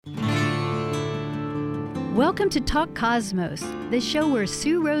Welcome to Talk Cosmos, the show where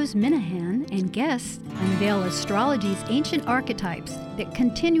Sue Rose Minahan and guests unveil astrology's ancient archetypes that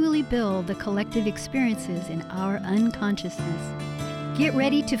continually build the collective experiences in our unconsciousness. Get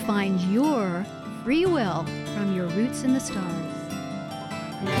ready to find your free will from your roots in the stars.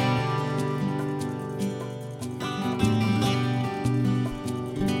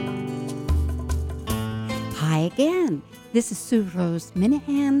 Hi again. This is Sue Rose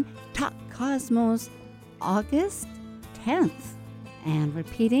Minahan, Talk Cosmos, August 10th, and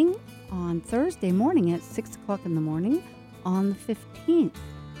repeating on Thursday morning at 6 o'clock in the morning on the 15th.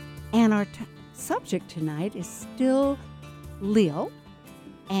 And our subject tonight is still Leo,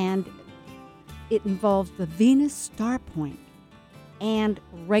 and it involves the Venus star point and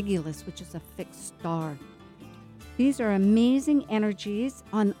Regulus, which is a fixed star. These are amazing energies.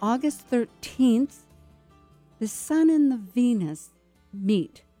 On August 13th, the Sun and the Venus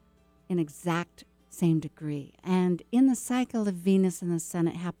meet in exact same degree. And in the cycle of Venus and the Sun,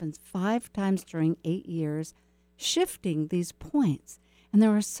 it happens 5 times during 8 years, shifting these points. And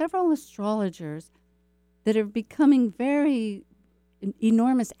there are several astrologers that are becoming very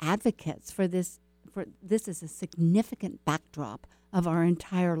enormous advocates for this. For this is a significant backdrop of our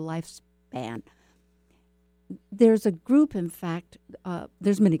entire lifespan. There's a group, in fact,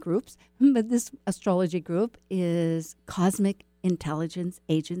 there's many groups, but this astrology group is Cosmic Intelligence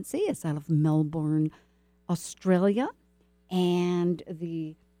Agency. It's out of Melbourne, Australia, and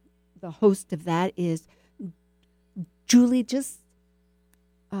the host of that is Julie Simos.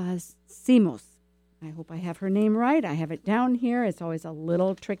 I hope I have her name right. I have it down here. It's always a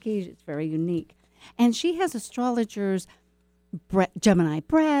little tricky. It's very unique. And she has astrologers Gemini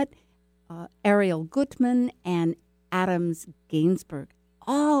Brett, Ariel Gutman, and Adams Gainsbourg,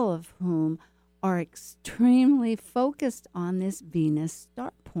 all of whom are extremely focused on this Venus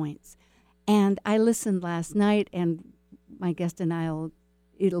star points. And I listened last night, and my guest and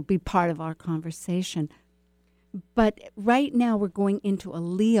it'll be part of our conversation. But right now we're going into a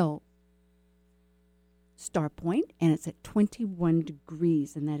Leo star point, and it's at 21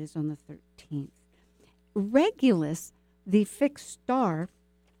 degrees, and that is on the 13th. Regulus, the fixed star,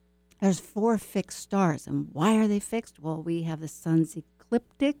 there's 4 fixed stars. And why are they fixed? Well, we have the sun's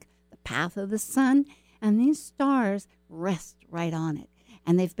ecliptic, the path of the sun, and these stars rest right on it.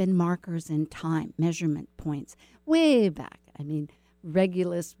 And they've been markers in time, measurement points, way back. I mean,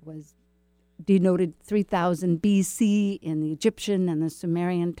 Regulus was denoted 3000 BC in the Egyptian and the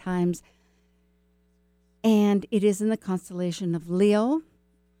Sumerian times. And it is in the constellation of Leo.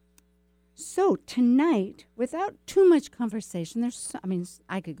 So tonight, without too much conversation,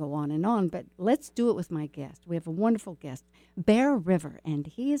 I could go on, but let's do it with my guest. We have a wonderful guest, Bear River, and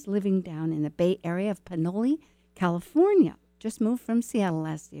he is living down in the Bay Area of Pinole, California. Just moved from Seattle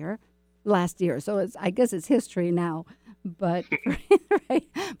last year. So I guess it's history now. But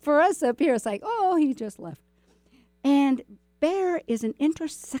for us up here, it's like, oh, he just left. And Bear is an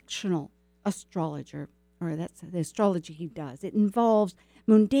intersectional astrologer, or that's the astrology he does. It involves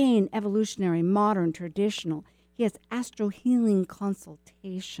mundane, evolutionary, modern, traditional. He has astro healing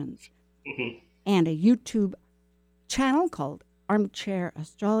consultations and a YouTube channel called Armchair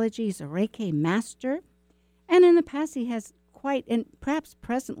Astrology. He's a Reiki master. And in the past, he has and perhaps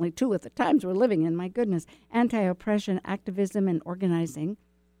presently too, with the times we're living in, my goodness, anti-oppression, activism, and organizing.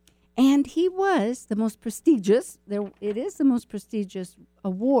 And he was the most prestigious, it is the most prestigious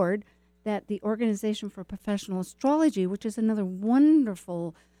award that the Organization for Professional Astrology, which is another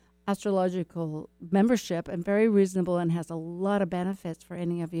wonderful astrological membership and very reasonable and has a lot of benefits for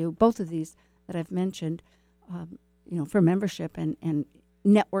any of you, both of these that I've mentioned, for membership and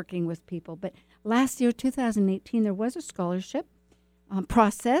networking with people. But last year, 2018, there was a scholarship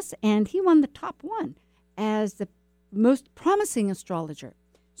process, and he won the top one as the most promising astrologer.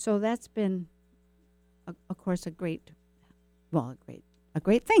 So that's been, of course, a great thing.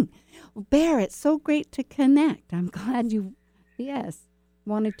 Well, Bear, it's so great to connect. I'm glad you,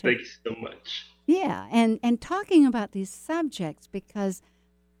 wanted to. Thanks so much. Yeah, and talking about these subjects, because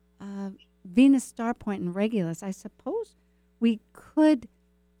Venus star point and Regulus, I suppose we could,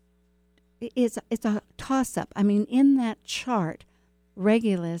 it's a toss-up. I mean, in that chart,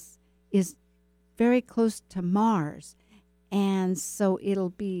 Regulus is very close to Mars, and so it'll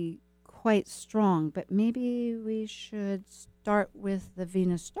be quite strong. But maybe we should start with the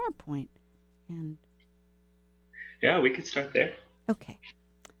Venus star point. And yeah, we could start there. Okay,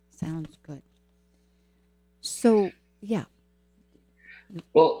 sounds good. So, yeah.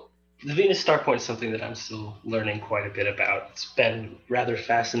 Well, the Venus star point is something that I'm still learning quite a bit about. It's been rather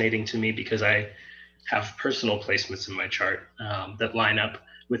fascinating to me because I have personal placements in my chart that line up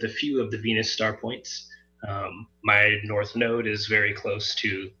with a few of the Venus star points. My north node is very close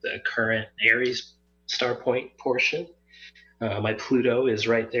to the current Aries star point portion. My Pluto is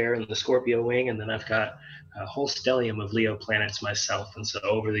right there in the Scorpio wing, and then I've got a whole stellium of Leo planets myself. And so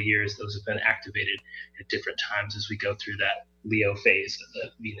over the years, those have been activated at different times as we go through that Leo phase of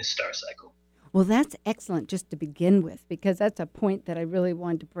the Venus star cycle. Well, that's excellent just to begin with, because that's a point that I really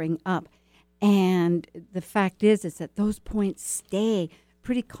wanted to bring up. And the fact is that those points stay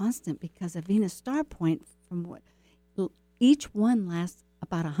pretty constant because a Venus star point, from what each one lasts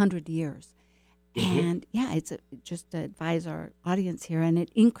about 100 years. Mm-hmm. And yeah, just to advise our audience here, and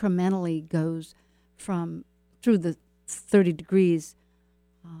it incrementally goes through the 30 degrees.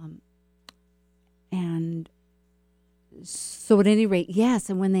 And so at any rate, yes,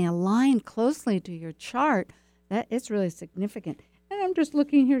 and when they align closely to your chart, that it's really significant. And I'm just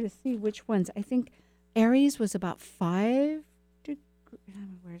looking here to see which ones. I think Aries was about 5 degrees.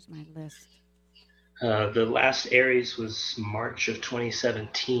 Where's my list? The last Aries was March of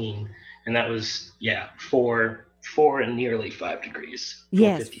 2017, and that was, 4 and nearly 5 degrees.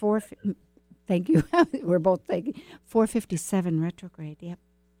 Yes, 4. Thank you. We're both thinking 457 retrograde. Yep.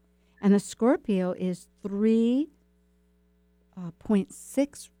 And the Scorpio is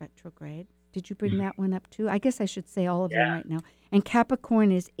 3.6 retrograde. Did you bring that one up too? I guess I should say all of them right now. And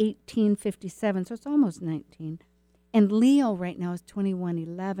Capricorn is 1857, so it's almost 19. And Leo right now is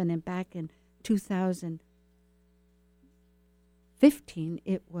 2111, and back in 2015,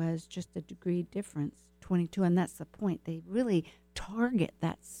 it was just a degree difference, 22, and that's the point. They really target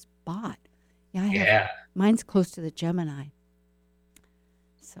that spot. Yeah, mine's close to the Gemini.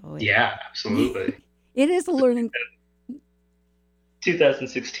 So absolutely. It is a learning.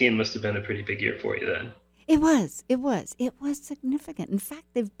 2016 must have been a pretty big year for you then. It was significant. In fact,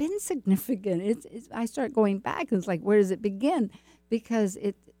 they've been significant. I start going back, and it's like, where does it begin? Because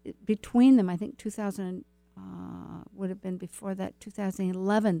it between them, I think 2000 would have been before that,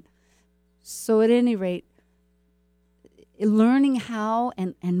 2011. So at any rate, learning how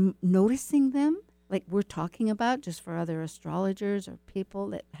and noticing them, like we're talking about, just for other astrologers or people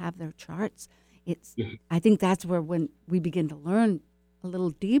that have their charts, I think that's where when we begin to learn a little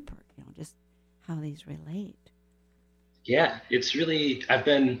deeper, just how these relate. Yeah, it's really, I've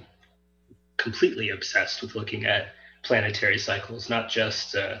been completely obsessed with looking at planetary cycles, not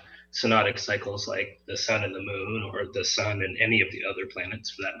just synodic cycles like the sun and the moon, or the sun and any of the other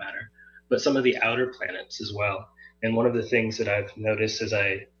planets for that matter, but some of the outer planets as well. And one of the things that I've noticed as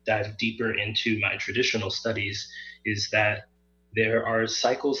I dive deeper into my traditional studies is that there are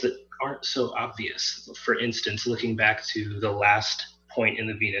cycles that aren't so obvious. For instance, looking back to the last point in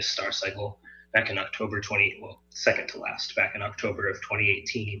the Venus star cycle back in second to last, back in October of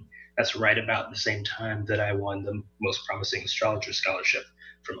 2018, that's right about the same time that I won the Most Promising Astrologer Scholarship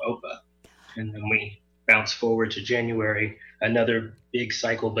from OPA. And then we bounce forward to January, another big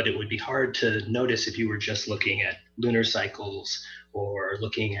cycle, but it would be hard to notice if you were just looking at lunar cycles or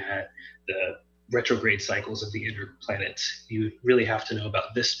looking at the retrograde cycles of the inner planets. You really have to know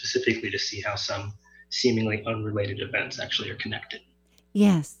about this specifically to see how some seemingly unrelated events actually are connected.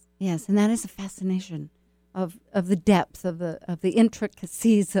 Yes, and that is a fascination of the depth of the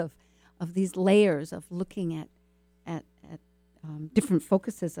intricacies of these layers of looking at different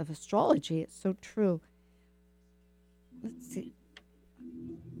focuses of astrology. It's so true. Let's see.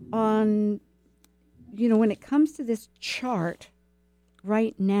 When it comes to this chart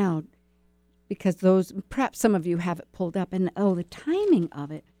right now, because perhaps some of you have it pulled up, and the timing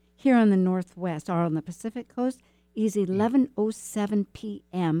of it here on the Northwest or on the Pacific Coast is 11:07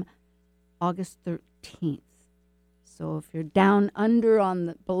 p.m. August 13th. So if you're down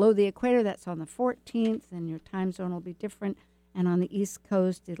under below the equator, that's on the 14th, and your time zone will be different. And on the East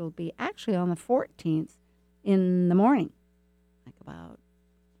Coast, it'll be actually on the 14th in the morning, like about,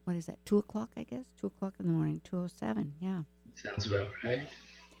 2 o'clock, I guess? 2 o'clock in the morning, 2:07, yeah. Sounds about right.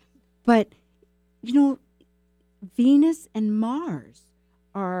 But, Venus and Mars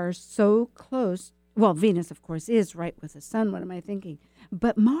are so close. Well, Venus, of course, is right with the sun. What am I thinking?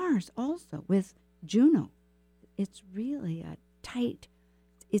 But Mars also with Juno. It's really a tight.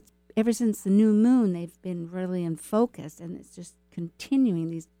 It's ever since the new moon, they've been really in focus, and it's just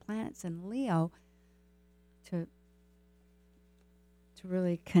continuing these planets in Leo to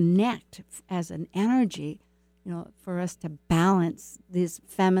really connect as an energy, for us to balance this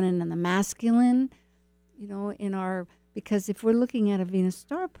feminine and the masculine, because if we're looking at a Venus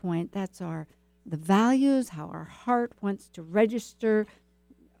star point, that's the values, how our heart wants to register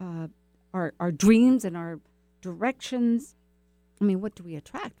our dreams and our directions. I mean, what do we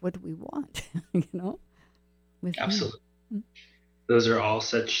attract? What do we want? Absolutely. Those are all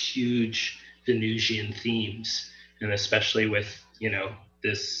such huge Venusian themes, and especially with,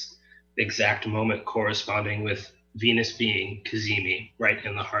 this exact moment corresponding with Venus being Cazimi, right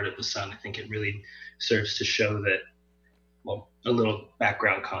in the heart of the sun. I think it really serves to show that, well, a little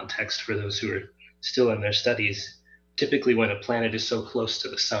background context for those who are still in their studies. Typically, when a planet is so close to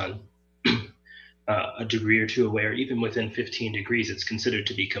the sun, a degree or two away, or even within 15 degrees, it's considered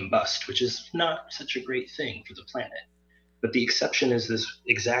to be combust, which is not such a great thing for the planet. But the exception is this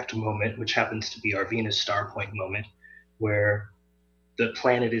exact moment, which happens to be our Venus star point moment, where the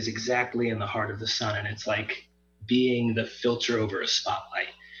planet is exactly in the heart of the sun, and it's like being the filter over a spotlight.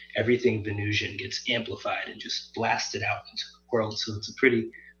 Everything Venusian gets amplified and just blasted out into the world. So it's a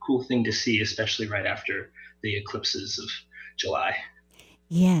pretty cool thing to see, especially right after the eclipses of July.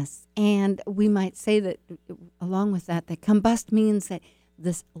 Yes, and we might say that along with that, that combust means that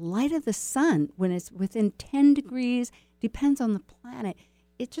this light of the sun, when it's within 10 degrees, depends on the planet,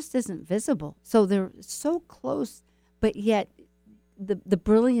 it just isn't visible. So they're so close, but yet the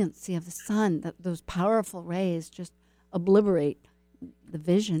brilliancy of the sun, those powerful rays just obliterate the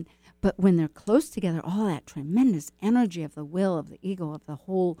vision. But when they're close together, all that tremendous energy of the will, of the ego, of the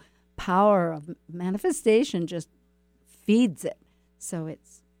whole power of manifestation just feeds it. So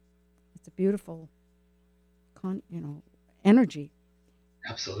it's a beautiful, energy.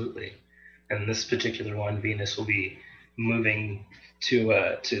 Absolutely. And this particular one, Venus will be moving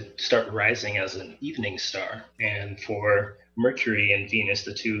to start rising as an evening star. And for Mercury and Venus,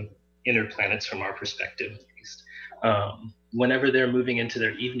 the two inner planets from our perspective at least, whenever they're moving into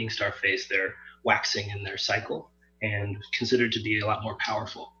their evening star phase, they're waxing in their cycle and considered to be a lot more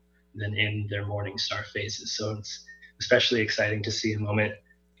powerful than in their morning star phases. So it's especially exciting to see a moment,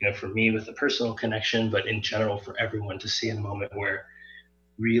 for me with a personal connection, but in general for everyone to see a moment where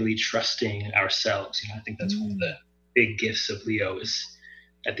really trusting ourselves. I think that's one of the big gifts of Leo is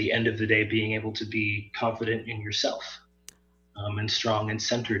at the end of the day being able to be confident in yourself, and strong and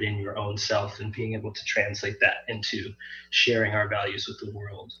centered in your own self, and being able to translate that into sharing our values with the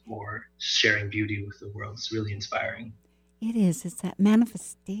world or sharing beauty with the world. It's really inspiring. It is. It's that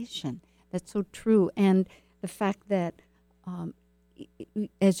manifestation that's so true. And the fact that,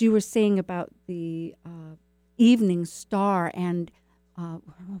 as you were saying about the evening star and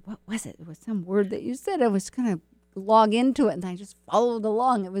what was it? It was some word that you said. I was going to log into it, and I just followed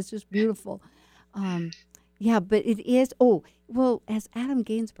along. It was just beautiful. Yeah, but it is, as Adam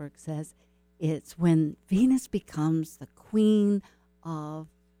Gainsbourg says, it's when Venus becomes the queen of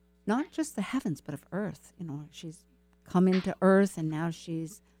not just the heavens, but of Earth. She's come into Earth, and now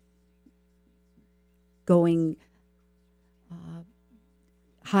she's going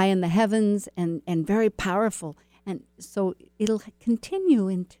high in the heavens and very powerful. And so it'll continue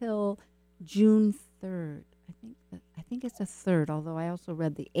until June 3rd. I think it's the 3rd, although I also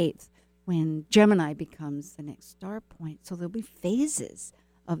read the 8th, when Gemini becomes the next star point. So there'll be phases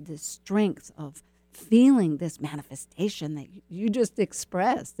of this strength of feeling this manifestation that you just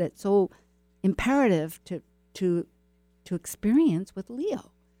expressed, that's so imperative to experience with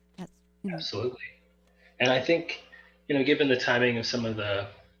Leo. That's Absolutely. And I think, given the timing of some of the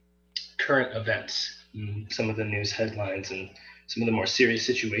current events, some of the news headlines, and some of the more serious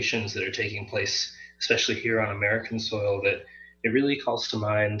situations that are taking place, especially here on American soil, that it really calls to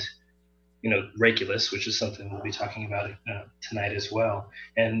mind, Regulus, which is something we'll be talking about tonight as well,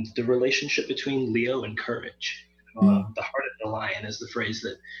 and the relationship between Leo and courage. The heart of the lion is the phrase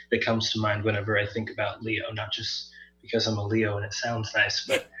that comes to mind whenever I think about Leo, not just because I'm a Leo and it sounds nice,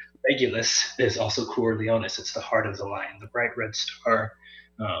 but Regulus is also Cor Leonis. It's the heart of the lion, the bright red star.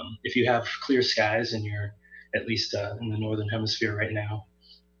 If you have clear skies and you're at least in the northern hemisphere right now,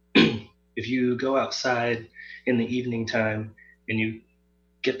 if you go outside in the evening time and you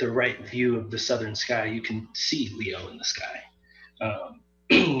get the right view of the southern sky, you can see Leo in the sky.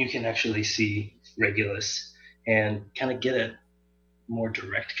 You can actually see Regulus and kind of get a more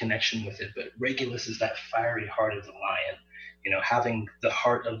direct connection with it. But Regulus is that fiery heart of the lion. Having the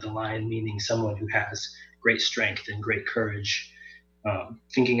heart of the lion meaning someone who has great strength and great courage.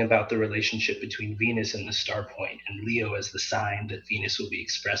 Thinking about the relationship between Venus and the star point, and Leo as the sign that Venus will be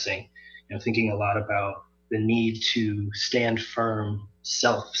expressing. Thinking a lot about the need to stand firm,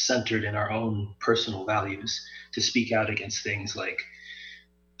 self-centered in our own personal values, to speak out against things like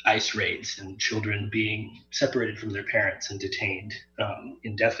ICE raids and children being separated from their parents and detained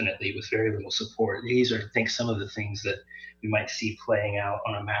indefinitely with very little support. These are, I think, some of the things that we might see playing out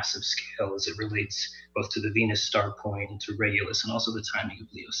on a massive scale as it relates both to the Venus star point and to Regulus, and also the timing of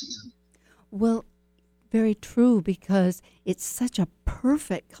Leo season. Well, very true, because it's such a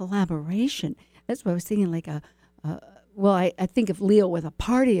perfect collaboration. That's what I was thinking, like well, I think of Leo with a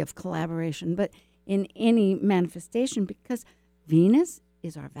party of collaboration, but in any manifestation, because Venus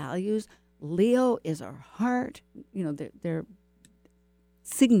is our values, Leo is our heart. They're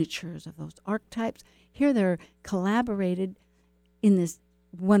signatures of those archetypes. Here they're collaborated in this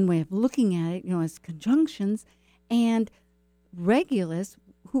one way of looking at it, as conjunctions. And Regulus,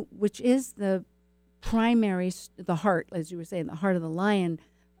 which is the primary, the heart, as you were saying, the heart of the lion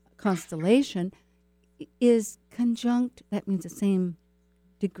constellation, is conjunct. That means the same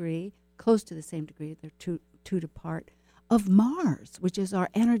degree, close to the same degree. They're two apart, of Mars, which is our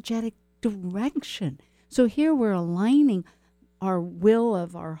energetic direction. So here we're aligning our will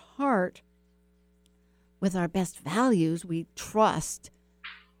of our heart with our best values, we trust,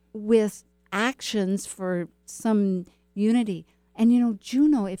 with actions for some unity. And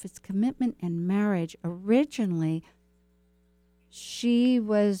Juno, if it's commitment and marriage, originally she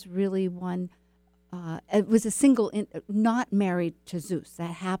was really one, it was a single, not married to Zeus.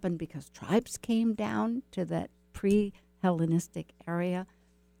 That happened because tribes came down to that pre-Hellenistic area.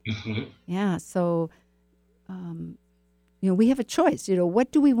 Mm-hmm. Yeah, so we have a choice.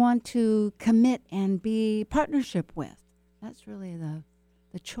 What do we want to commit and be partnership with? That's really the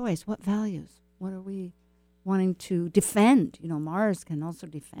choice. What values? What are we wanting to defend? Mars can also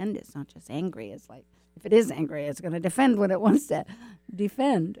defend. It's not just angry. It's like, if it is angry, it's going to defend what it wants to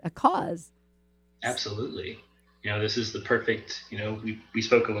defend, a cause. Absolutely. This is the perfect, we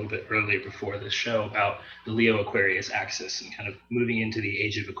spoke a little bit earlier before this show about the Leo-Aquarius axis and kind of moving into the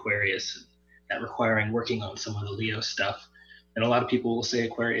age of Aquarius, that requiring working on some of the Leo stuff. And a lot of people will say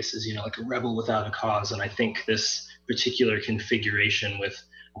Aquarius is, like a rebel without a cause. And I think this particular configuration with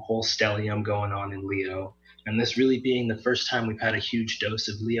a whole stellium going on in Leo, and this really being the first time we've had a huge dose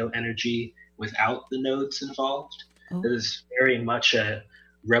of Leo energy without the nodes involved, is very much a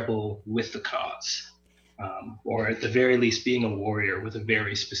rebel with the cause. Or at the very least being a warrior with a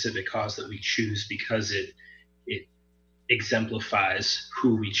very specific cause that we choose because it exemplifies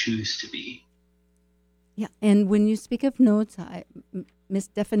who we choose to be. Yeah, and when you speak of nodes, I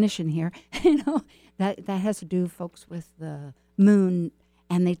misdefinition here, that has to do, folks, with the moon,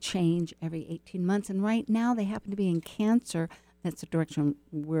 and they change every 18 months. And right now they happen to be in Cancer. That's the direction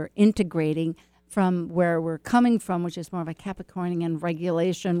we're integrating from where we're coming from, which is more of a Capricornian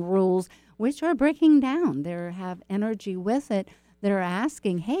regulation rules, which are breaking down. They have energy with it that are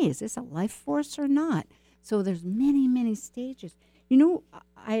asking, hey, is this a life force or not? So there's many, many stages.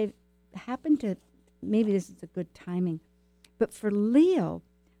 I happen to, maybe this is a good timing, but for Leo,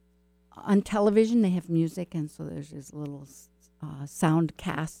 on television they have music, and so there's these little sound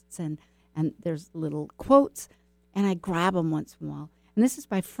casts, and there's little quotes, and I grab them once in a while. And this is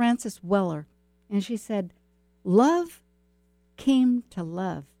by Frances Weller, and she said, "Love came to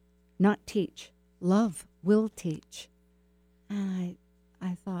love, not teach. Love will teach." And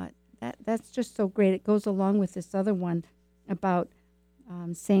I thought, that's just so great. It goes along with this other one about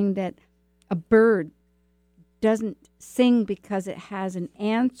saying that a bird doesn't sing because it has an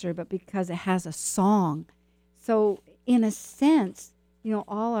answer, but because it has a song. So in a sense,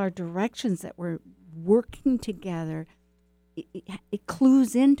 all our directions that we're working together, it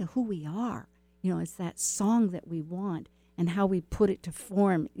clues into who we are. It's that song that we want and how we put it to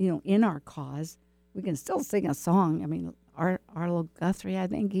form, in our cause. We can still sing a song. I mean, Arlo Guthrie, I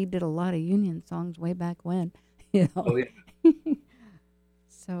think he did a lot of Union songs way back when, Oh, yeah.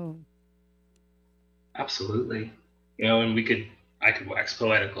 So. Absolutely. And I could wax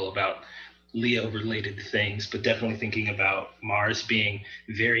poetical about Leo-related things, but definitely thinking about Mars being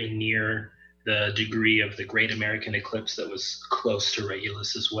very near the degree of the Great American Eclipse that was close to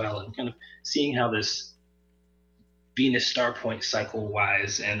Regulus as well, and kind of seeing how this Venus star point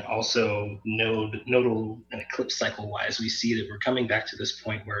cycle-wise and also nodal and eclipse cycle-wise, we see that we're coming back to this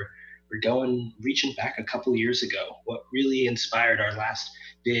point where we're reaching back a couple of years ago. What really inspired our last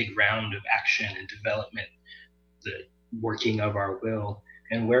big round of action and development, the working of our will.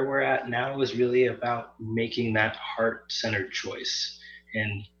 And where we're at now is really about making that heart-centered choice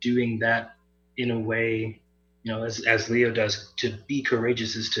and doing that in a way, as Leo does. To be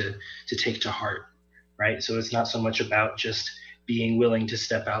courageous is to take to heart, right? So it's not so much about just being willing to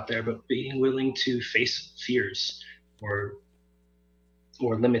step out there, but being willing to face fears or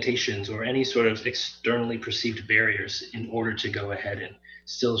limitations or any sort of externally perceived barriers in order to go ahead and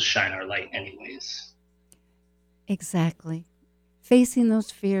still shine our light anyways. Exactly. Facing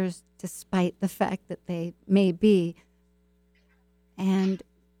those fears despite the fact that they may be, and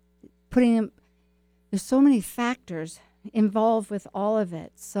putting them, there's so many factors involved with all of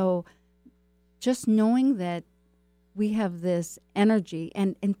it. So just knowing that we have this energy,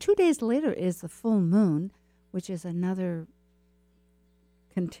 and 2 days later is the full moon, which is another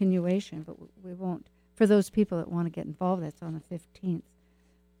continuation, but we won't. For those people that want to get involved, that's on the 15th.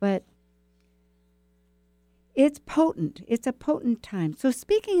 But it's potent. It's a potent time. So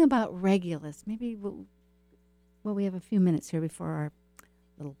speaking about Regulus, maybe we have a few minutes here before our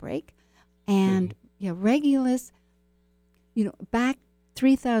little break. And Regulus, back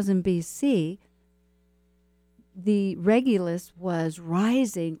 3000 BC, the Regulus was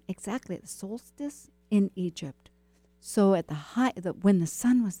rising exactly at the solstice in Egypt. So at when the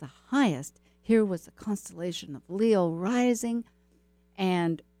sun was the highest, here was the constellation of Leo rising,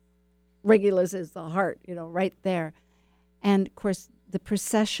 and Regulus is the heart, right there. And of course, the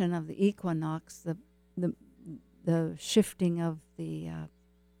precession of the equinox, the shifting of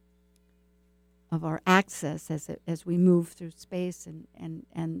of our axis as we move through space,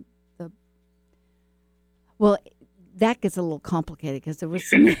 and that gets a little complicated because there was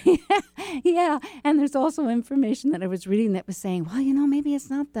some, and there's also information that I was reading that was saying, well, maybe it's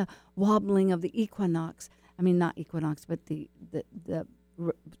not the wobbling of the equinox. I mean, not equinox, but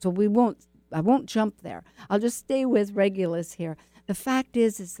so I won't jump there. I'll just stay with Regulus here. The fact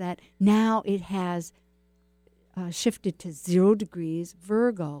is that now it has shifted to 0 degrees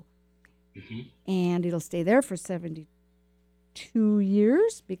Virgo, and it'll stay there for 72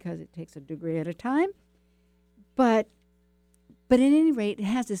 years because it takes a degree at a time. But at any rate, it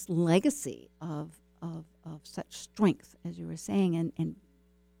has this legacy of such strength, as you were saying, and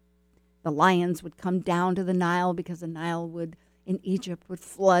the lions would come down to the Nile because the Nile in Egypt would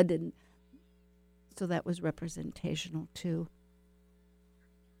flood, and so that was representational too.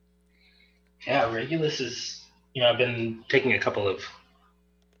 Yeah, Regulus is, I've been taking a couple of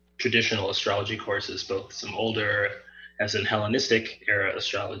traditional astrology courses, both some older, as in Hellenistic era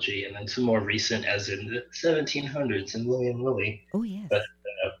astrology, and then some more recent, as in the 1700s and William Lilly. Oh, yes. But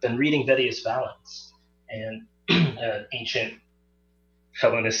I've been reading Vettius Valens, and an ancient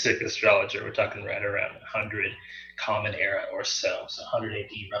Hellenistic astrologer. We're talking right around 100 Common Era or so 100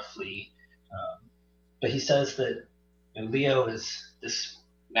 AD roughly. But he says that Leo is this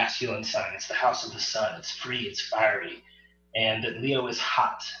masculine sign. It's the house of the sun. It's free. It's fiery. And that Leo is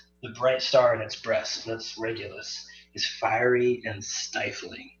hot. The bright star in its breast, that's Regulus, is fiery and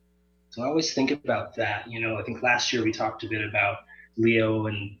stifling. So I always think about that. I think last year we talked a bit about Leo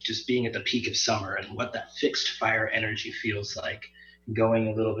and just being at the peak of summer and what that fixed fire energy feels like. Going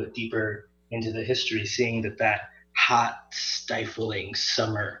a little bit deeper into the history, seeing that hot, stifling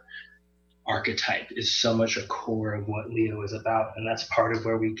summer archetype is so much a core of what Leo is about. And that's part of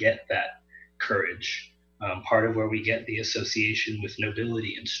where we get that courage. Part of where we get the association with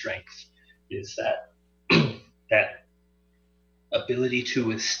nobility and strength is that ability to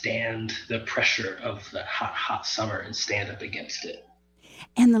withstand the pressure of the hot, hot summer and stand up against it.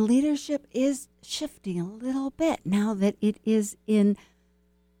 And the leadership is shifting a little bit now that it is in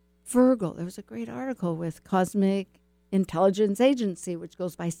Virgo. There was a great article with Cosmic Intelligence Agency, which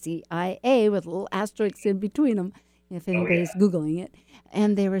goes by CIA with little asterisks in between them, if anybody's Googling it.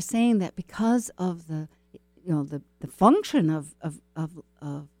 And they were saying that because of the function of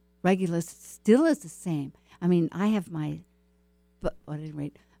Regulus still is the same. I mean, I have but at any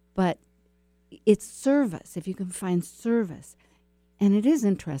rate, but it's service, if you can find service. And it is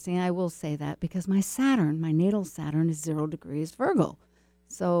interesting, I will say that, because my natal Saturn is 0 degrees Virgo.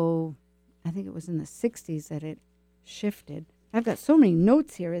 So I think it was in the 60s that it shifted. I've got so many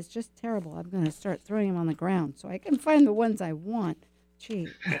notes here, it's just terrible. I'm going to start throwing them on the ground so I can find the ones I want. Gee,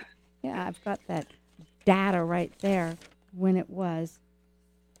 yeah, I've got that data right there when it was.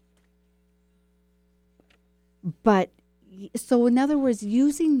 But so in other words,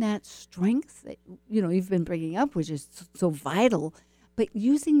 using that strength that you've been bringing up, which is so vital, but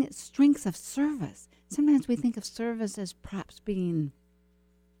using strengths of service. Sometimes we think of service as perhaps being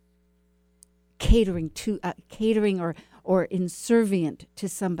catering or inservient to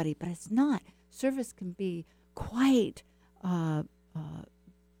somebody, but it's not. Service can be quite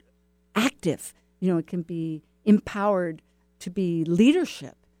active. It can be empowered to be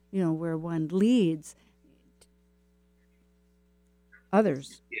leadership, where one leads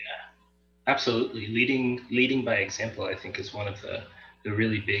others. Yeah, absolutely. Leading by example, I think, is one of the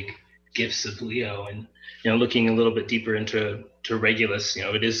really big gifts of Leo. And, looking a little bit deeper into Regulus,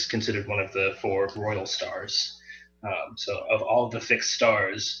 it is considered one of the 4 royal stars. So of all the fixed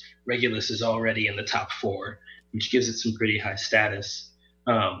stars, Regulus is already in the top 4, which gives it some pretty high status.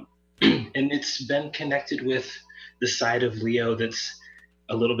 And it's been connected with the side of Leo that's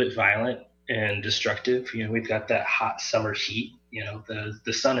a little bit violent and destructive. We've got that hot summer heat.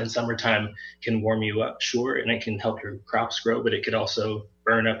 The sun in summertime can warm you up, sure, and it can help your crops grow, but it could also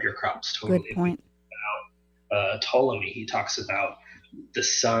burn up your crops totally. Good point. Ptolemy, he talks about the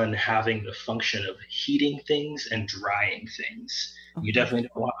sun having the function of heating things and drying things. Okay. You definitely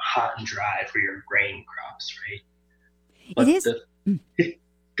don't want hot and dry for your grain crops, right? It is.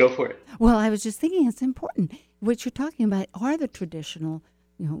 Go for it. Well, I was just thinking it's important. What you're talking about are the traditional,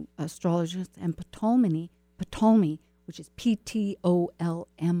 astrologers, and Ptolemy, which is Ptolmy,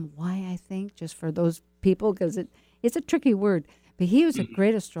 I think, just for those people, because it's a tricky word. But he was a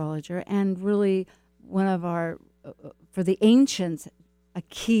great astrologer and really one of our, for the ancients, a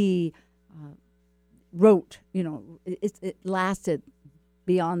key wrote. It lasted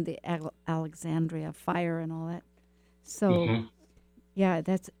beyond the Alexandria fire and all that. So, yeah,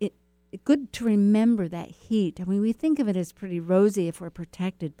 that's it. Good to remember that heat. I mean, we think of it as pretty rosy if we're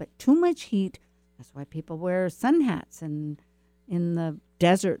protected, but too much heat. That's why people wear sun hats and in the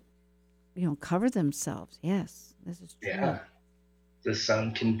desert, cover themselves. Yes, this is true. Yeah. The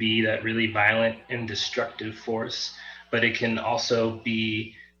sun can be that really violent and destructive force, but it can also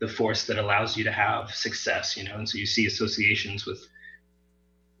be the force that allows you to have success, and so you see associations with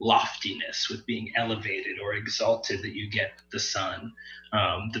loftiness, with being elevated or exalted that you get the sun,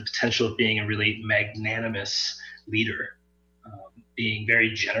 the potential of being a really magnanimous leader, being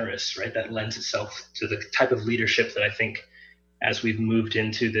very generous, right? That lends itself to the type of leadership that I think as we've moved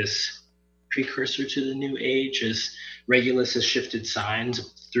into this precursor to the new age, as Regulus has shifted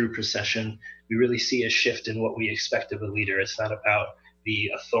signs through precession, we really see a shift in what we expect of a leader. It's not about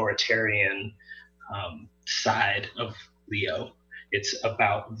the authoritarian side of Leo. It's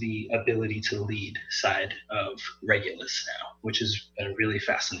about the ability to lead side of Regulus now, which has been really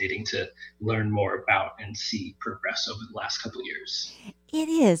fascinating to learn more about and see progress over the last couple of years. It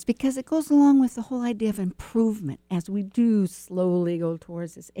is, because it goes along with the whole idea of improvement as we do slowly go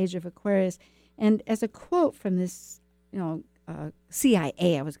towards this age of Aquarius. And as a quote from this,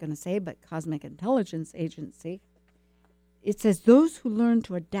 CIA, I was going to say, but Cosmic Intelligence Agency, it says, those who learn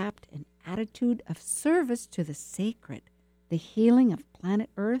to adapt an attitude of service to the sacred, the healing of planet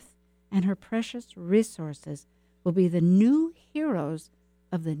Earth and her precious resources will be the new heroes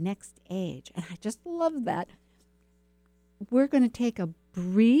of the next age. And I just love that. We're going to take a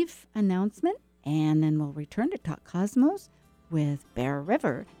brief announcement, and then we'll return to Talk Cosmos with Bear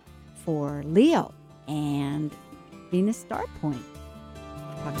River for Leo and Venus Star Point.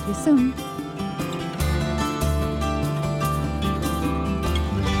 Talk to you soon.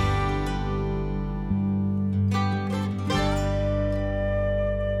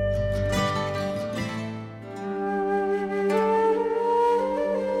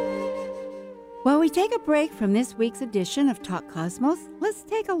 While we take a break from this week's edition of Talk Cosmos, let's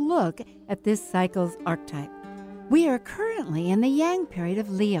take a look at this cycle's archetype. We are currently in the Yang period of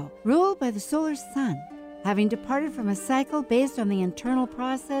Leo, ruled by the solar sun. Having departed from a cycle based on the internal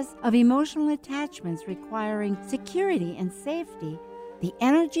process of emotional attachments requiring security and safety, the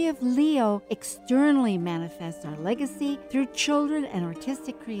energy of Leo externally manifests our legacy through children and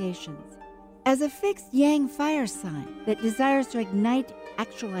artistic creations. As a fixed Yang fire sign that desires to ignite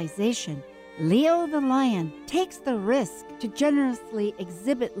actualization, Leo the Lion takes the risk to generously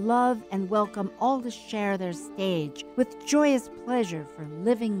exhibit love and welcome all to share their stage with joyous pleasure for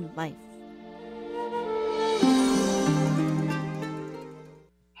living life.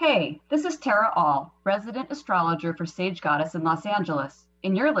 Hey, this is Tara All, resident astrologer for Sage Goddess in Los Angeles,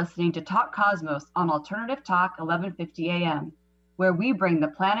 and you're listening to Talk Cosmos on Alternative Talk 1150 AM, where we bring the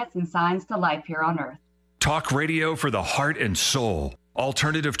planets and signs to life here on Earth. Talk radio for the heart and soul.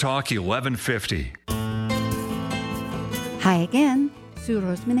 Alternative Talk 1150. Hi again, Sue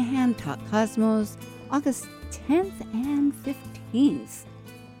Rose Minahan, Talk Cosmos, August 10th and 15th.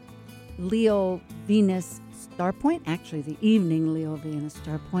 Leo Venus Star Point, actually the evening Leo Venus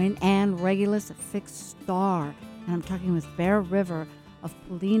Star Point, and Regulus a fixed star. And I'm talking with Bear River of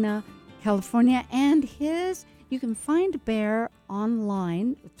Paulina, California, and you can find Bear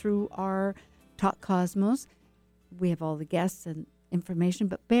online through our Talk Cosmos. We have all the guests and information,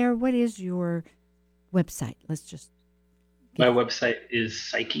 but Bear, what is your website? My website is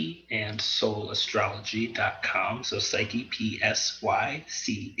psycheandssoulastrology.com. So Psyche,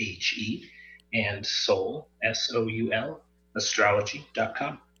 Psyche, and Soul, Soul,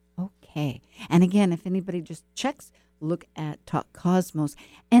 astrology.com. Okay. And again, if anybody just checks, look at Talk Cosmos.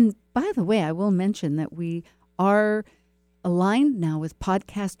 And by the way, I will mention that we are aligned now with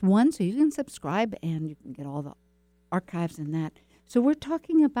Podcast One, so you can subscribe and you can get all the archives and that. So we're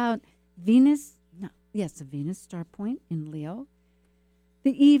talking about the Venus Star Point in Leo,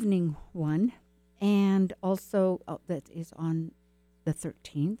 the evening one, and also that is on the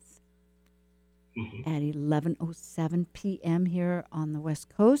 13th at 11:07 p.m. here on the West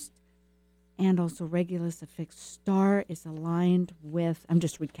Coast. And also Regulus, a fixed star, is aligned with, I'm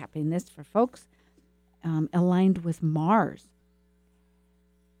just recapping this for folks, aligned with Mars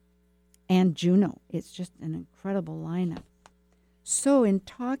and Juno. It's just an incredible lineup. So in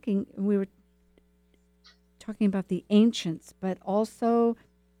talking, we were talking about the ancients, but also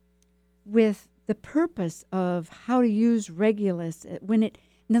with the purpose of how to use Regulus when it,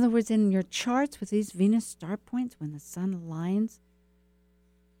 in other words, in your charts with these Venus star points, when the sun aligns,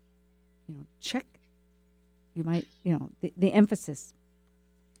 check. You might, the emphasis.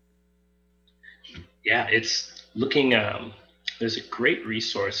 Yeah, it's looking. There's a great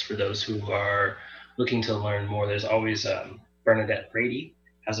resource for those who are looking to learn more. There's always Bernadette Brady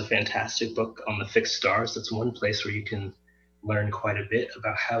has a fantastic book on the fixed stars. That's one place where you can learn quite a bit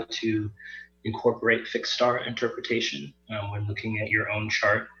about how to incorporate fixed star interpretation when looking at your own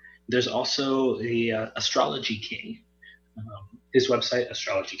chart. There's also the Astrology King. His website,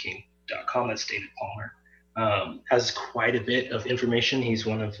 astrologyking.com, that's David Palmer, has quite a bit of information. He's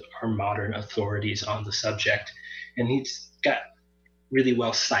one of our modern authorities on the subject, and he's got really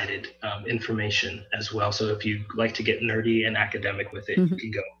well cited information as well. So if you like to get nerdy and academic with it, you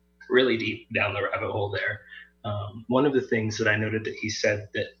can go really deep down the rabbit hole there. One of the things that I noted that he said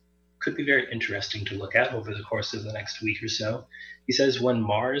that could be very interesting to look at over the course of the next week or so, he says when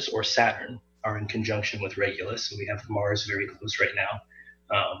Mars or Saturn are in conjunction with Regulus, and we have Mars very close right now,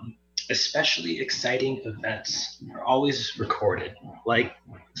 especially exciting events are always recorded, like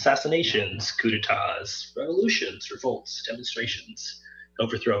assassinations, coups d'etats, revolutions, revolts, demonstrations,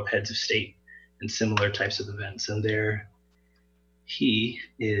 overthrow of heads of state, and similar types of events. And there he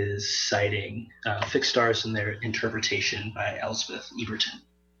is citing fixed stars in their interpretation by Elspeth Eberton.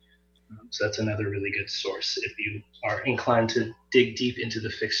 So that's another really good source if you are inclined to dig deep into the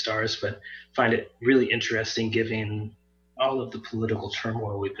fixed stars, but find it really interesting given all of the political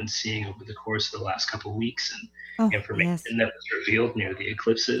turmoil we've been seeing over the course of the last couple of weeks and information that was revealed near the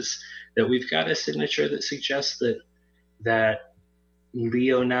eclipses, that we've got a signature that suggests that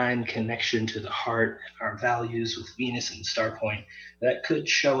Leonine connection to the heart, our values with Venus and star point, that could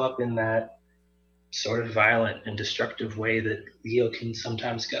show up in that sort of violent and destructive way that Leo can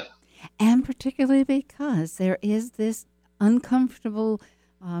sometimes go. And particularly because there is this uncomfortable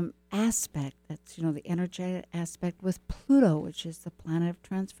aspect, that's, the energetic aspect with Pluto, which is the planet of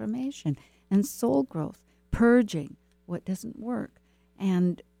transformation and soul growth, purging what doesn't work.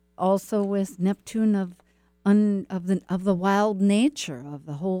 And also with Neptune of the wild nature of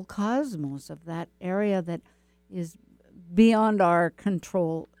the whole cosmos, of that area that is beyond our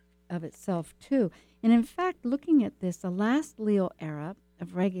control of itself too. And in fact, looking at this, the last Leo era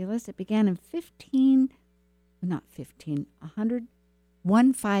of Regulus, it began in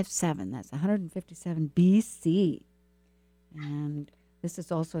 157. That's 157 BC. And this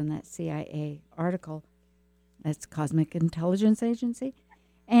is also in that CIA article. That's Cosmic Intelligence Agency.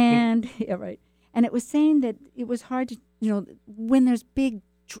 And, yeah, right. And it was saying that it was hard to, when there's big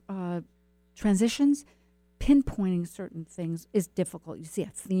transitions, pinpointing certain things is difficult. You see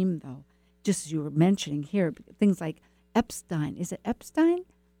a theme, though, just as you were mentioning here, things like Epstein. Is it Epstein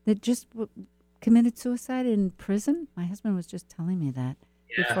that just committed suicide in prison? My husband was just telling me that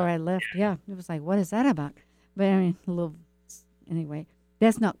before I left. Yeah, it was like, what is that about? But I mean, anyway,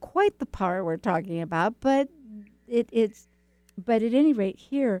 that's not quite the power we're talking about, but it's. But at any rate,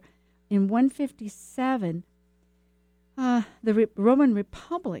 here in 157, the Roman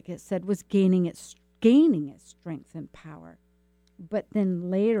Republic, it said, was gaining its strength and power. But then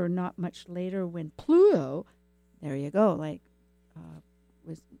later, not much later, when Pluto, there you go, like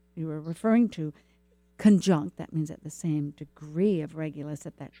was you were referring to, conjunct, that means at the same degree of Regulus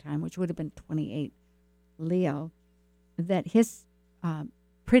at that time, which would have been 28 Leo, that his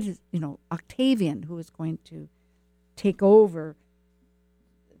Octavian, who was going to take over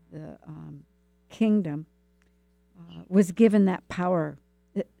the kingdom, was given that power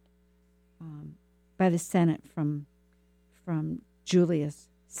by the Senate from Julius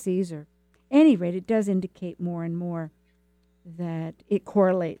Caesar. At any rate, it does indicate more and more that it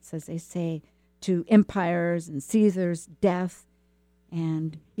correlates, as they say, to empires and Caesar's death,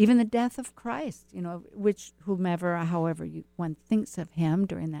 and even the death of Christ, however one thinks of him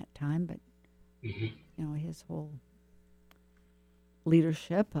during that time, but his whole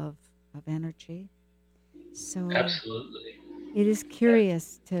leadership of energy. So absolutely, it is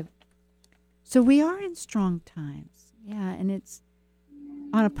curious to. So we are in strong times, and it's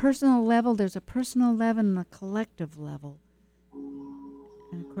on a personal level. There's a personal level and a collective level,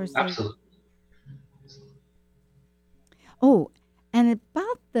 and of course, absolutely. And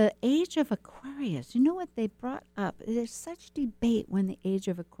about the age of Aquarius, you know what they brought up? There's such debate when the age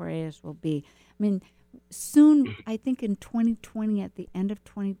of Aquarius will be. I mean, soon, I think in 2020, at the end of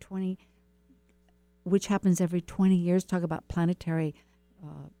 2020, which happens every 20 years, talk about planetary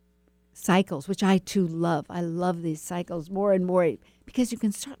cycles, which I too love. I love these cycles more and more because you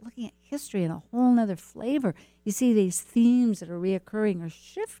can start looking at history in a whole nother flavor. You see these themes that are reoccurring or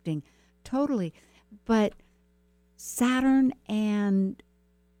shifting totally. But Saturn and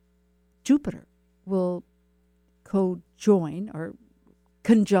Jupiter will co-join or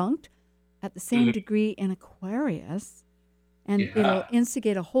conjunct at the same degree in Aquarius, and it'll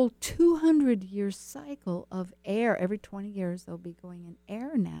instigate a whole 200-year cycle of air. Every 20 years, they'll be going in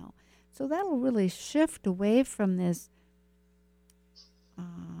air now. So that'll really shift away from this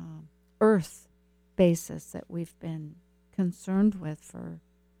Earth basis that we've been concerned with for,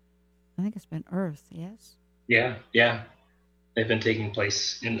 I think it's been Earth, yes? Yeah. They've been taking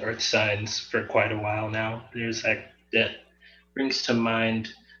place in Earth signs for quite a while now. There's that brings to mind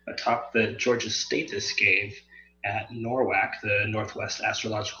a talk that Georgia Stathis gave at NORWAC, the Northwest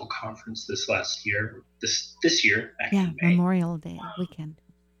Astrological Conference this year, back in May. Memorial Day weekend.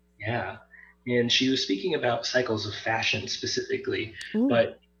 Yeah. And she was speaking about cycles of fashion specifically. Ooh.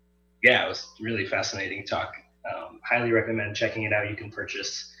 But yeah, it was really fascinating talk. Highly recommend checking it out. You can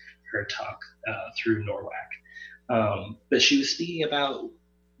purchase her talk through NORWAC. But she was speaking about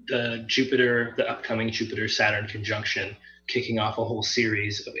the upcoming Jupiter-Saturn conjunction, kicking off a whole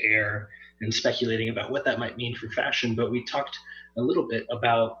series of air and speculating about what that might mean for fashion. But we talked a little bit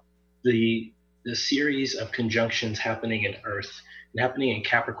about the series of conjunctions happening in Earth and happening in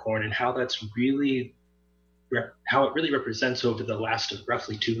Capricorn, and how that's really how it really represents over the last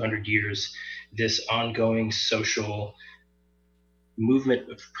roughly 200 years this ongoing social movement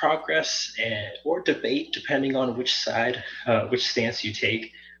of progress or debate, depending on which stance you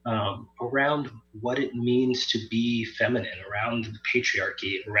take, around what it means to be feminine, around the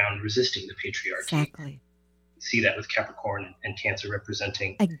patriarchy, around resisting the patriarchy. Exactly. See that with Capricorn and Cancer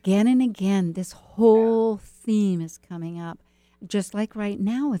representing. Again and again, this whole theme is coming up, just like right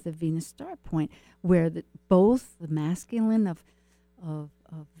now with the Venus star point, where both the masculine of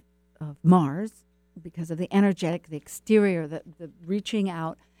Mars, because of the energetic, the exterior, the reaching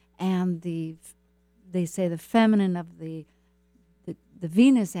out, and they say the feminine of the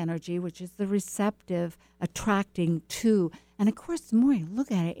Venus energy, which is the receptive, attracting to. And of course, the more you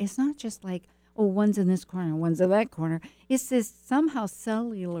look at it, it's not just like, oh, one's in this corner, one's in that corner. It's this somehow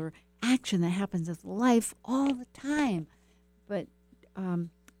cellular action that happens with life all the time. But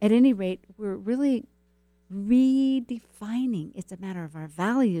at any rate, we're really redefining. It's a matter of our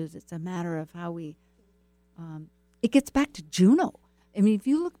values. It's a matter of how we, it gets back to Juno. I mean, if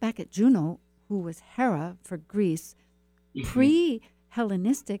you look back at Juno, who was Hera for Greece,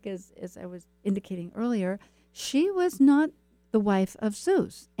 pre-Hellenistic, as I was indicating earlier, she was not the wife of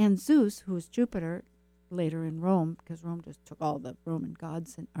Zeus. And Zeus, who was Jupiter, later in Rome, because Rome just took all the Roman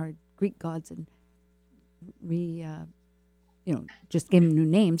gods and our Greek gods and just gave them new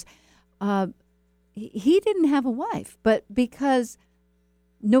names. He didn't have a wife, but because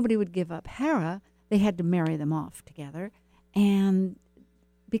nobody would give up Hera, they had to marry them off together. And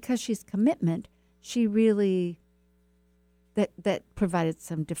because she's commitment, she really, that provided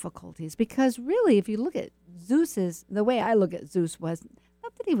some difficulties. Because really, if you look at Zeus's, the way I look at Zeus was,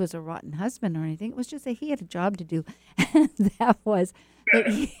 not that he was a rotten husband or anything, it was just that he had a job to do. And that was, that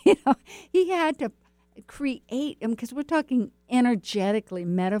he had to create, because we're talking energetically,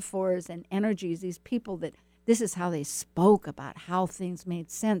 metaphors and energies, these people that this is how they spoke about how things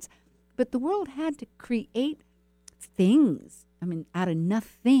made sense. But the world had to create things. I mean, out of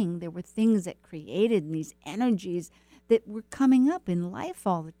nothing, there were things that created these energies that were coming up in life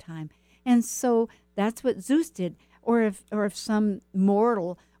all the time. And so that's what Zeus did. Or if some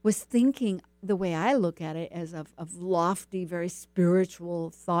mortal was thinking the way I look at it as of lofty, very spiritual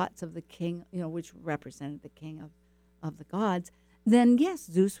thoughts of the king, which represented the king of the gods, then yes,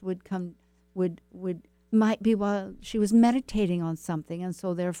 Zeus might be while she was meditating on something, and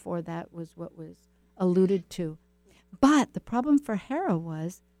so therefore that was what was alluded to. But the problem for Hera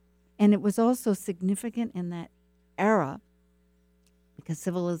was, and it was also significant in that era, because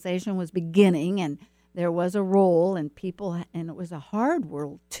civilization was beginning and there was a role and people, and it was a hard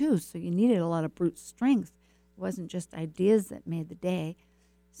world too, so you needed a lot of brute strength. It wasn't just ideas that made the day.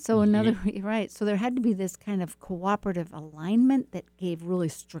 So right, so there had to be this kind of cooperative alignment that gave really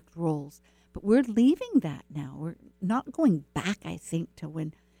strict roles. But we're leaving that now. We're not going back, I think, to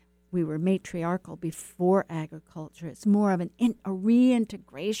when we were matriarchal before agriculture. It's more of a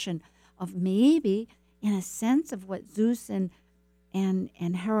reintegration of maybe, in a sense, of what Zeus and and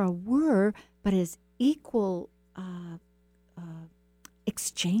Hera were, but as equal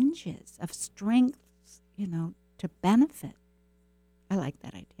exchanges of strengths, to benefit. I like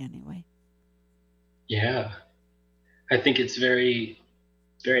that idea anyway. Yeah. I think it's very,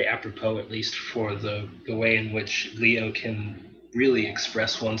 very apropos, at least for the way in which Leo can really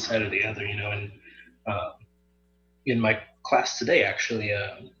express one side or the other, and uh, in my class today, actually,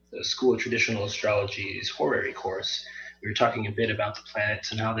 the School of Traditional Astrology's horary course, we were talking a bit about the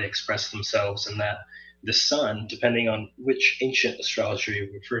planets and how they express themselves, and that the sun, depending on which ancient astrologer you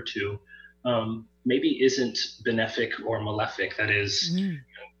refer to, maybe isn't benefic or malefic. That is,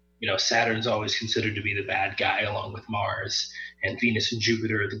 Saturn's always considered to be the bad guy along with Mars, and Venus and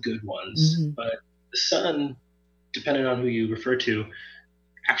Jupiter are the good ones. Mm-hmm. But the sun, depending on who you refer to,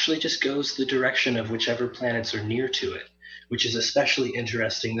 actually just goes the direction of whichever planets are near to it, which is especially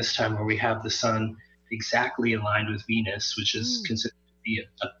interesting this time where we have the sun exactly aligned with Venus, which is considered to be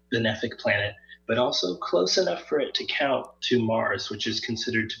a benefic planet, but also close enough for it to count to Mars, which is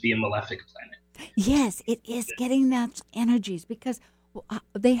considered to be a malefic planet. Yes, it is getting that energies, because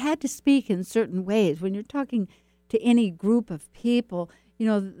they had to speak in certain ways. When you're talking to any group of people,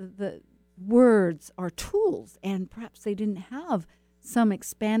 the words are tools, and perhaps they didn't have some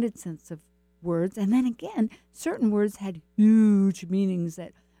expanded sense of words. And then again, certain words had huge meanings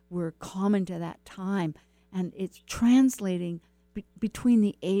that were common to that time. And it's translating between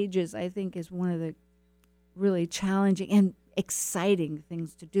the ages, I think, is one of the really challenging and exciting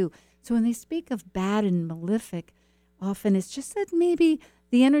things to do. So when they speak of bad and malefic, often it's just that maybe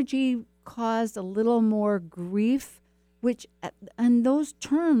the energy caused a little more grief, which, and those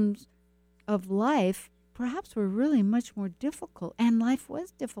terms of life perhaps were really much more difficult. And life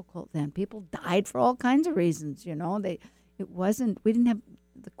was difficult then. People died for all kinds of reasons, we didn't have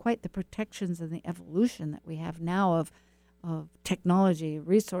quite the protections and the evolution that we have now of technology,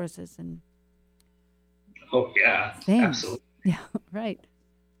 resources, and oh yeah, things. Absolutely. Yeah, right.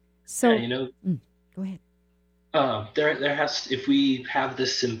 So go ahead. There has, if we have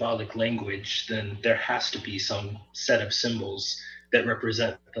this symbolic language, then there has to be some set of symbols that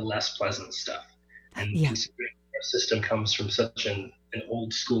represent the less pleasant stuff. And considering our system comes from such an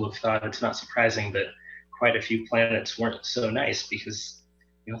old school of thought, it's not surprising that quite a few planets weren't so nice, because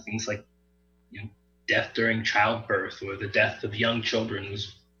things like death during childbirth or the death of young children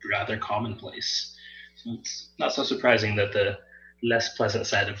was rather commonplace. So it's not so surprising that the less pleasant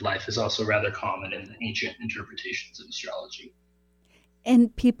side of life is also rather common in the ancient interpretations of astrology.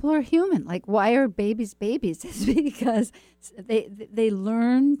 And people are human. Like, why are babies babies? It's because they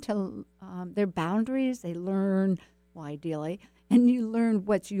learn to their boundaries. They learn, well, ideally, and you learn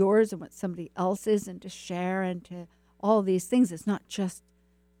what's yours and what somebody else's, and to share and to all these things. It's not just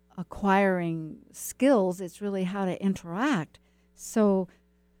acquiring skills. It's really how to interact. So,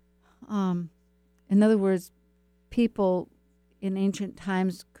 in other words, people in ancient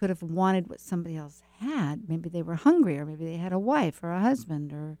times could have wanted what somebody else had. Maybe they were hungry, or maybe they had a wife or a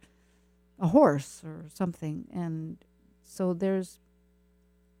husband or a horse or something. And so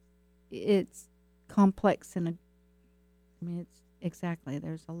it's complex, and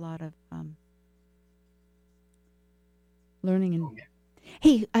there's a lot of learning. And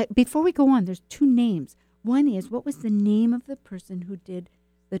hey, before we go on, there's two names. One is, what was the name of the person who did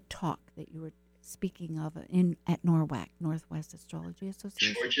the talk that you were speaking of at NORWAC, Northwest Astrology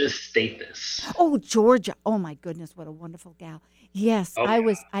Association? Georgia Stathis. Oh, Georgia. Oh, my goodness, what a wonderful gal. Yes, oh,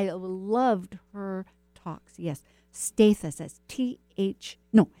 I loved her talks. Yes, Stathis, Stathis.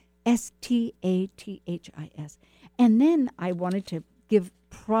 And then I wanted to give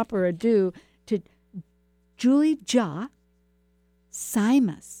proper adieu to Julie Ja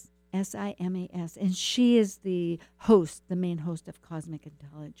Simas, Simas, and she is the main host of Cosmic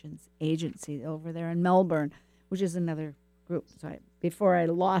Intelligence Agency over there in Melbourne, which is another group. So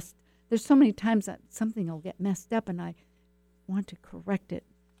there's so many times that something will get messed up, and I want to correct it.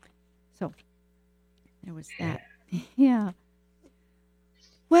 So there was that. Yeah.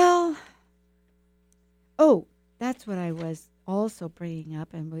 Well, that's what I was also bringing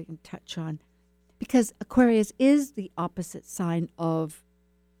up, and we can touch on, because Aquarius is the opposite sign of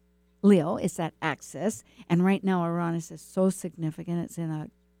Leo. It's that axis, and right now Uranus is so significant. It's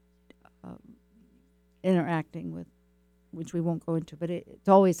in interacting with, which we won't go into, but it's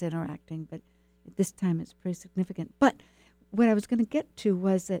always interacting, but this time it's pretty significant. But what I was going to get to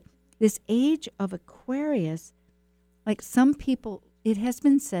was that this age of Aquarius, like some people, it has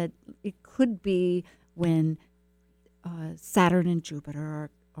been said it could be when Saturn and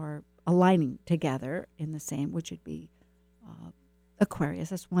Jupiter are aligning together in the same, which would be Aquarius.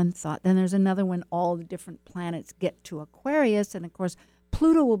 That's one thought. Then there's another when all the different planets get to Aquarius. And, of course,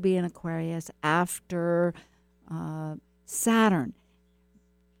 Pluto will be in Aquarius after Saturn.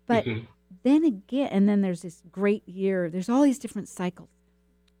 But then again, and then there's this great year. There's all these different cycles.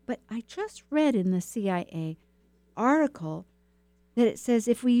 But I just read in the CIA article that it says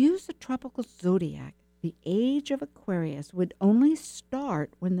if we use the tropical zodiac, the age of Aquarius would only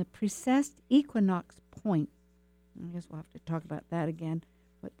start when the precessed equinox point. I guess we'll have to talk about that again,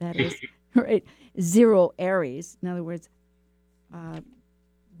 what that is, right? 0 Aries, in other words,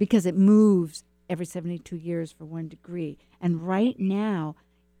 because it moves every 72 years for 1 degree. And right now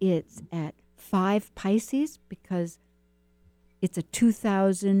it's at 5 Pisces because it's a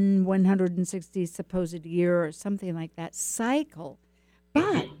 2,160 supposed year or something like that cycle.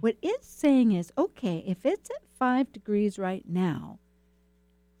 But what it's saying is, okay, if it's at 5 degrees right now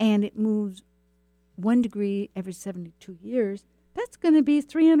and it moves 1 degree every 72 years, that's going to be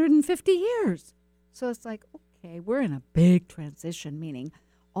 350 years. So it's like, okay, we're in a big transition, meaning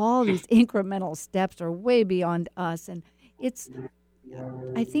all these incremental steps are way beyond us. And I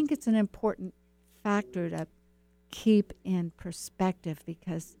think it's an important factor to keep in perspective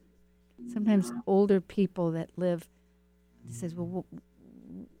because sometimes older people that live says, well,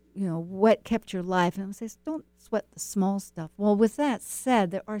 what kept your life? And I says, don't sweat the small stuff. Well, with that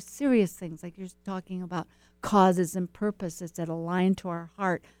said, there are serious things like you're talking about causes and purposes that align to our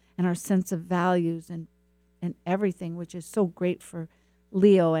heart and our sense of values and everything, which is so great for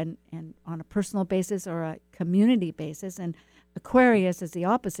Leo and on a personal basis or a community basis. And Aquarius is the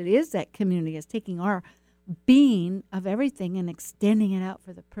opposite, is that community, is taking our being of everything and extending it out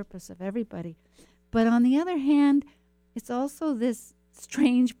for the purpose of everybody. But on the other hand, it's also this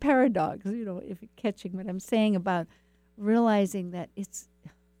strange paradox, if you're catching what I'm saying about realizing that it's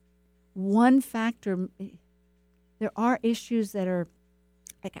one factor. There are issues that are,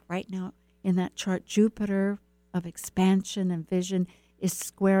 like right now in that chart, Jupiter of expansion and vision is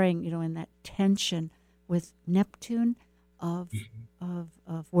squaring, in that tension with Neptune of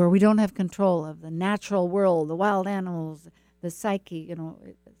where we don't have control of the natural world, the wild animals, the psyche,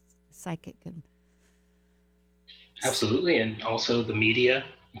 psychic and absolutely, and also the media,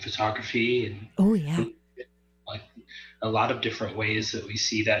 and photography, and like a lot of different ways that we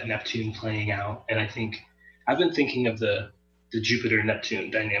see that Neptune playing out. And I think I've been thinking of the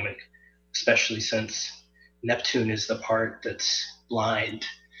Jupiter-Neptune dynamic, especially since Neptune is the part that's blind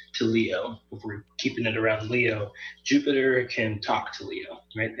to Leo. If we're keeping it around Leo, Jupiter can talk to Leo,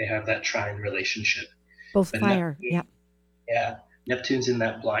 right? They have that trine relationship. Both fire, Neptune, yeah. Neptune's in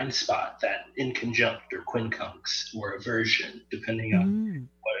that blind spot, that inconjunct or quincunx or aversion, depending on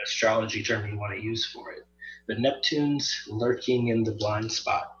what astrology term you want to use for it. But Neptune's lurking in the blind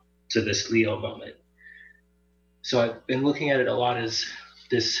spot to this Leo moment. So I've been looking at it a lot as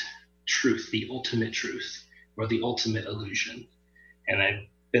this truth, the ultimate truth, or the ultimate illusion. And I've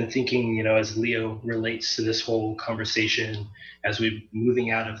been thinking, as Leo relates to this whole conversation, as we're moving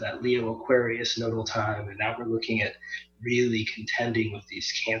out of that Leo Aquarius nodal time, and now we're looking at really contending with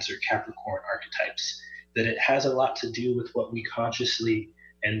these Cancer Capricorn archetypes, that it has a lot to do with what we consciously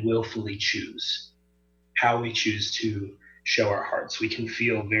and willfully choose, how we choose to show our hearts. We can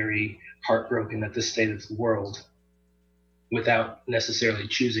feel very heartbroken at the state of the world without necessarily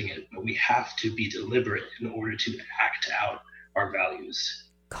choosing it, but we have to be deliberate in order to act out our values.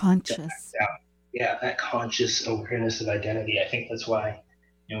 Conscious. That conscious awareness of identity. I think that's why,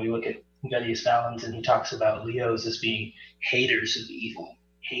 we look at Vettius Valens and he talks about Leos as being haters of evil,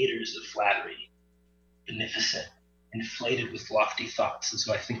 haters of flattery, beneficent, inflated with lofty thoughts. And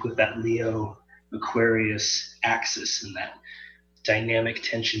so I think with that Leo Aquarius axis and that dynamic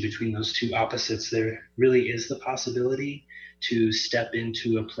tension between those two opposites, there really is the possibility to step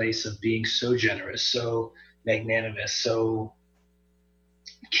into a place of being so generous, so magnanimous, so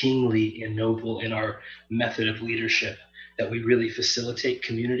kingly and noble in our method of leadership that we really facilitate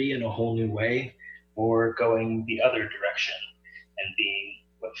community in a whole new way, or going the other direction and being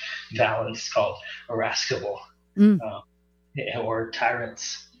what Valens called irascible or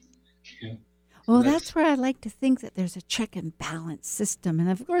tyrants. Well, that's where I like to think that there's a check and balance system.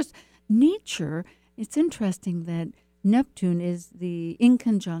 And of course, nature, it's interesting that Neptune is the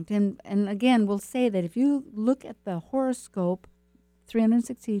inconjunct. And again, we'll say that if you look at the horoscope,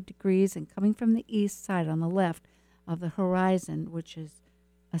 360 degrees and coming from the east side on the left of the horizon, which is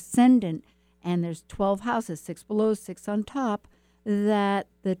ascendant, and there's 12 houses, 6 below, 6 on top, that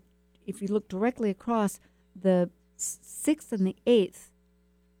if you look directly across, the 6th and the 8th,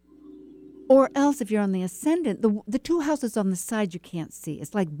 or else if you're on the ascendant, the 2 houses on the side you can't see.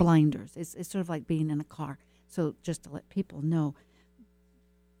 It's like blinders. It's sort of like being in a car. So just to let people know,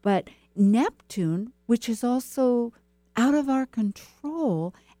 But Neptune, which is also out of our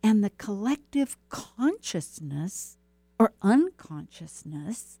control, and the collective consciousness or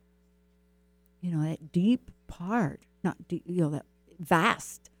unconsciousness, that deep part, not deep, that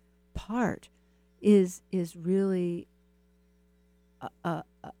vast part is really, I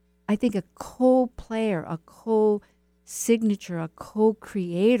think, a co-player, a co-signature, a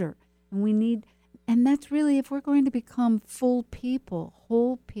co-creator. And that's really, if we're going to become full people,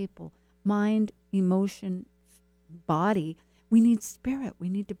 whole people, mind, emotion, body, we need spirit. We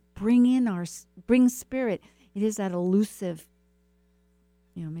need to bring spirit. It is that elusive,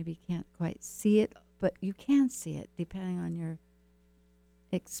 maybe you can't quite see it, but you can see it depending on your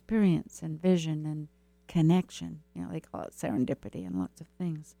experience and vision and connection. They call it serendipity and lots of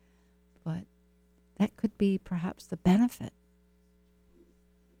things. But that could be perhaps the benefit.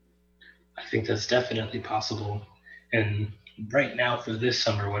 I think that's definitely possible. And right now for this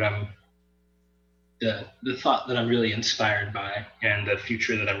summer, the thought that I'm really inspired by and the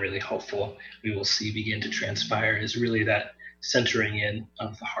future that I'm really hopeful we will see begin to transpire is really that centering in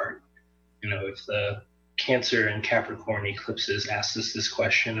of the heart. If the Cancer and Capricorn eclipses asked us this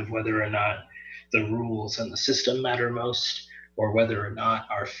question of whether or not the rules and the system matter most, or whether or not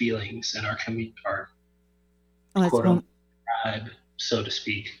our feelings and our quote unquote tribe, so to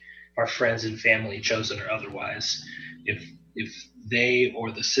speak, our friends and family, chosen or otherwise, if they or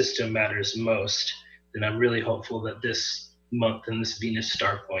the system matters most, then I'm really hopeful that this month and this Venus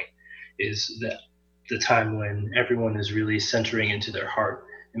star point is the time when everyone is really centering into their heart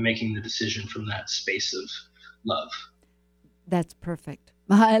and making the decision from that space of love. That's perfect.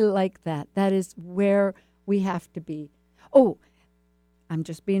 I like that. That is where we have to be. Oh, I'm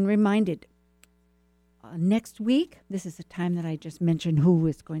just being reminded. Next week, this is the time that I just mentioned who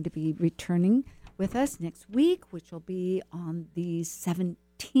is going to be returning with us next week, which will be on the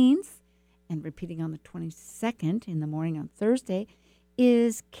 17th and repeating on the 22nd in the morning on Thursday,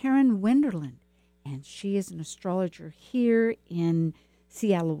 is Karen Wenderland. And she is an astrologer here in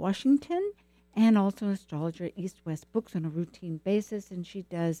Seattle, Washington, and also an astrologer at East West Books on a routine basis. And she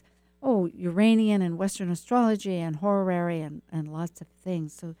does, Uranian and Western astrology and horary and lots of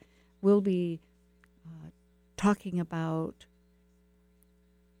things. So we'll be talking about,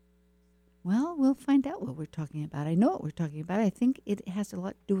 we'll find out what we're talking about. I know what we're talking about. I think it has a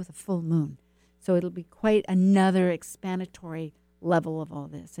lot to do with a full moon. So it'll be quite another explanatory level of all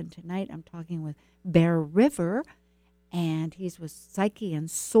this. And tonight I'm talking with Bear River, and he's with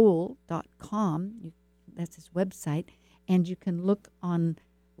psycheandsoul.com. That's his website. And you can look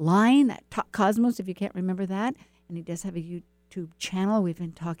online at Talk Cosmos if you can't remember that. And he does have a YouTube channel. We've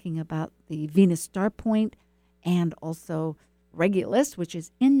been talking about the Venus star point and also Regulus, which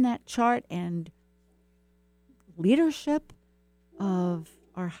is in that chart, and leadership of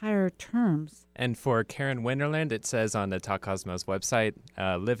our higher terms. And for Karen Wenderland, it says on the Talk Cosmos website,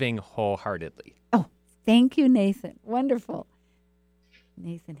 living wholeheartedly. Oh, thank you, Nathan. Wonderful.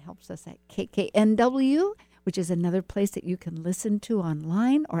 Nathan helps us at KKNW, which is another place that you can listen to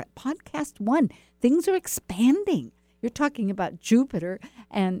online, or at Podcast One. Things are expanding. You're talking about Jupiter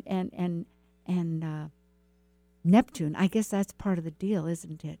and Neptune. I guess that's part of the deal,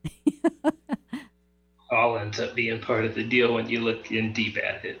 isn't it? All ends up being part of the deal when you look in deep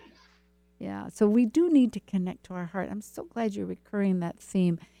at it. Yeah, so we do need to connect to our heart. I'm so glad you're recurring that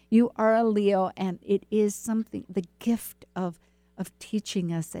theme. You are a Leo, and it is something, the gift of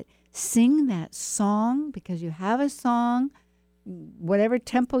teaching us that sing that song, because you have a song, whatever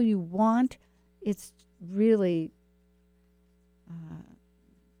tempo you want. It's really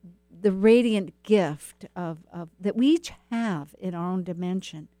the radiant gift of that we each have in our own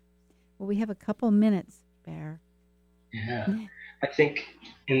dimension. Well, we have a couple minutes, Bear. Yeah. I think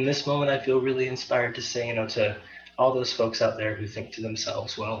in this moment, I feel really inspired to say, to all those folks out there who think to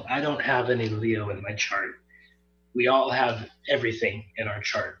themselves, well, I don't have any Leo in my chart. We all have everything in our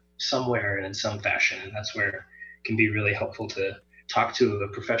chart somewhere and in some fashion. And that's where it can be really helpful to talk to a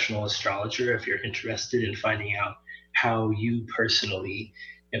professional astrologer if you're interested in finding out how you personally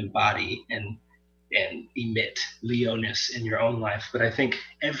embody and emit Leo-ness in your own life. But I think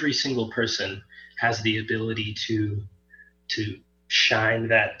every single person has the ability to shine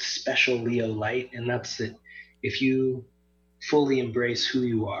that special Leo light, and that's that if you fully embrace who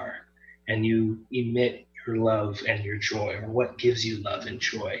you are and you emit your love and your joy, or what gives you love and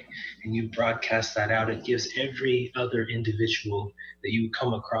joy, and you broadcast that out, it gives every other individual that you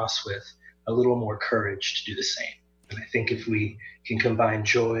come across with a little more courage to do the same. And I think if we can combine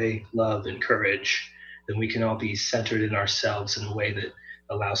joy, love, and courage, then we can all be centered in ourselves in a way that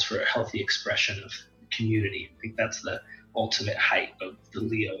allows for a healthy expression of community. I think that's the ultimate height of the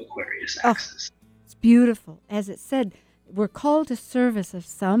Leo Aquarius axis. It's beautiful. As it said, we're called to service of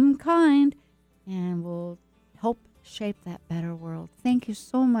some kind, and we'll help shape that better world. Thank you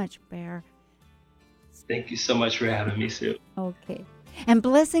so much, Bear. Thank you so much for having me, Sue. Okay. And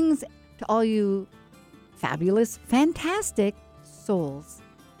blessings to all you fabulous, fantastic souls.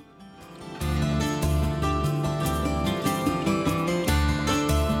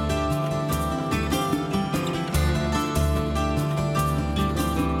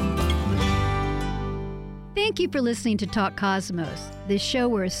 Thank you for listening to Talk Cosmos, the show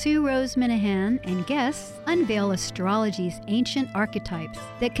where Sue Rose Minahan and guests unveil astrology's ancient archetypes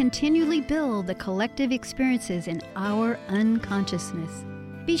that continually build the collective experiences in our unconsciousness.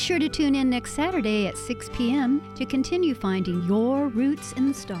 Be sure to tune in next Saturday at 6 p.m. to continue finding your roots in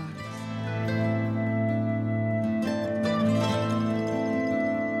the stars.